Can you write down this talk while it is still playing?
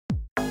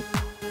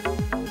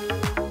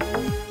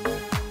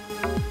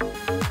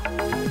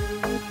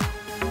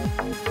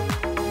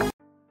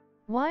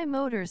Why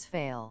motors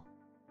fail.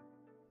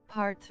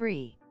 Part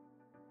 3.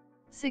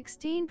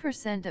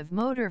 16% of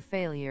motor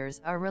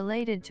failures are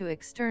related to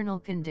external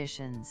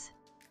conditions.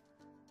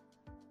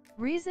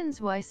 Reasons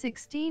why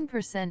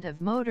 16%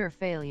 of motor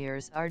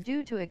failures are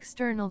due to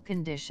external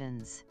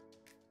conditions.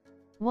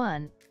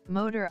 1.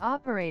 Motor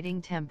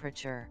operating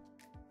temperature.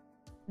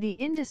 The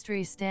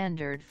industry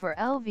standard for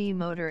LV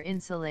motor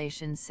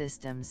insulation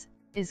systems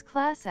is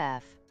Class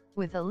F,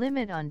 with a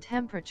limit on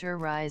temperature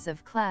rise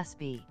of Class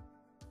B.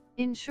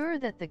 Ensure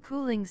that the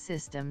cooling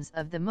systems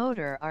of the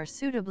motor are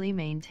suitably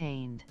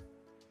maintained.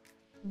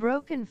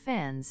 Broken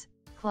fans,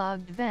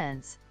 clogged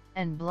vents,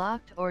 and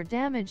blocked or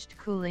damaged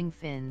cooling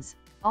fins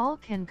all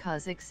can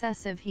cause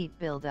excessive heat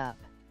buildup.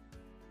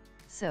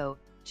 So,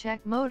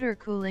 check motor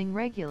cooling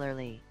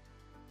regularly.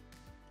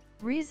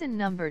 Reason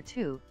number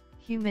 2,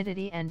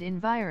 humidity and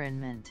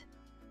environment.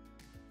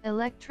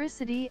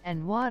 Electricity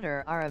and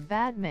water are a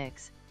bad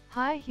mix.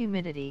 High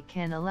humidity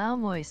can allow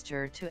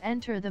moisture to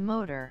enter the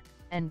motor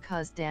and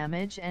cause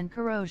damage and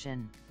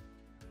corrosion.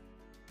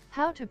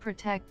 How to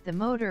protect the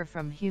motor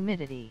from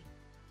humidity.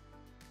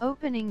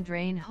 Opening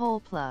drain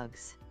hole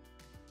plugs.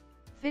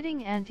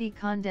 Fitting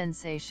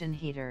anti-condensation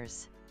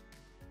heaters.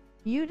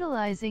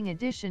 Utilizing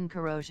addition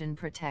corrosion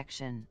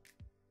protection.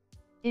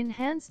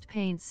 Enhanced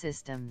paint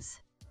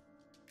systems.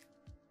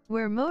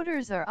 Where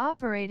motors are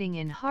operating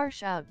in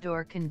harsh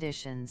outdoor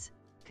conditions,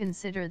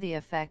 consider the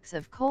effects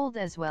of cold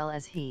as well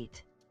as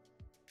heat.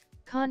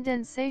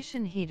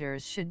 Condensation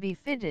heaters should be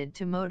fitted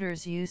to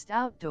motors used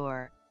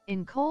outdoor,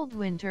 in cold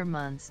winter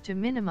months to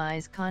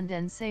minimize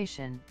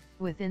condensation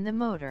within the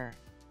motor.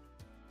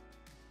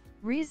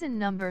 Reason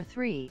number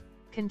 3,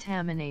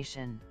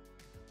 contamination.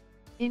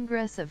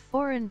 Ingress of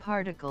foreign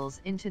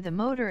particles into the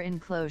motor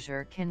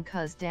enclosure can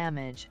cause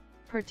damage,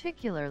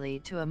 particularly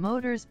to a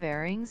motor's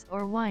bearings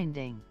or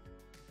winding.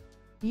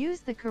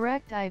 Use the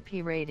correct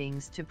IP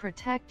ratings to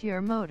protect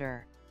your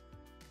motor.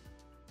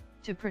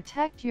 To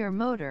protect your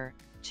motor,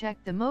 check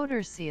the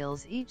motor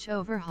seals each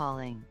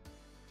overhauling.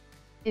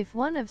 If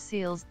one of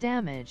seals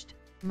damaged,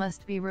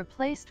 must be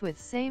replaced with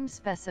same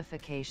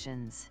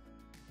specifications.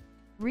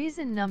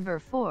 Reason number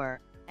 4,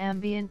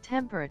 ambient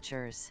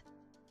temperatures.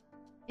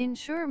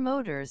 Ensure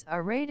motors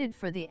are rated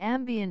for the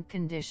ambient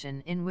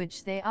condition in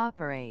which they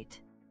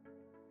operate.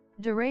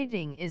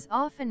 Derating is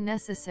often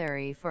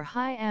necessary for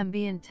high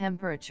ambient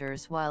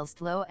temperatures,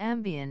 whilst low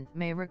ambient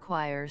may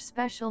require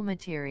special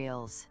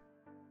materials.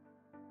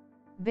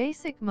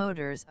 Basic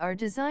motors are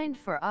designed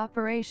for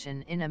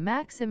operation in a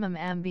maximum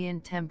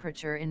ambient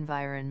temperature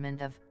environment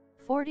of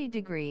 40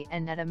 degrees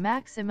and at a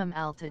maximum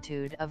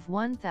altitude of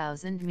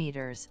 1,000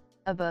 meters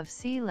above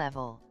sea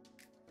level.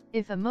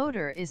 If a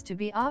motor is to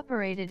be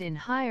operated in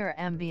higher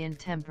ambient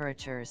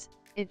temperatures,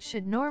 it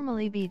should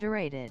normally be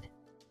derated.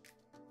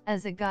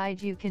 As a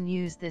guide, you can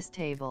use this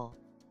table.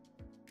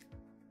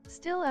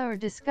 Still, our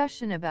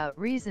discussion about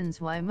reasons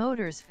why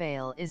motors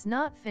fail is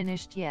not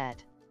finished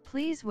yet.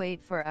 Please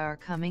wait for our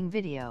coming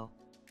video.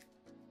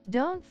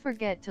 Don't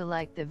forget to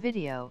like the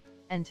video,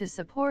 and to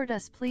support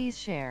us, please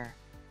share.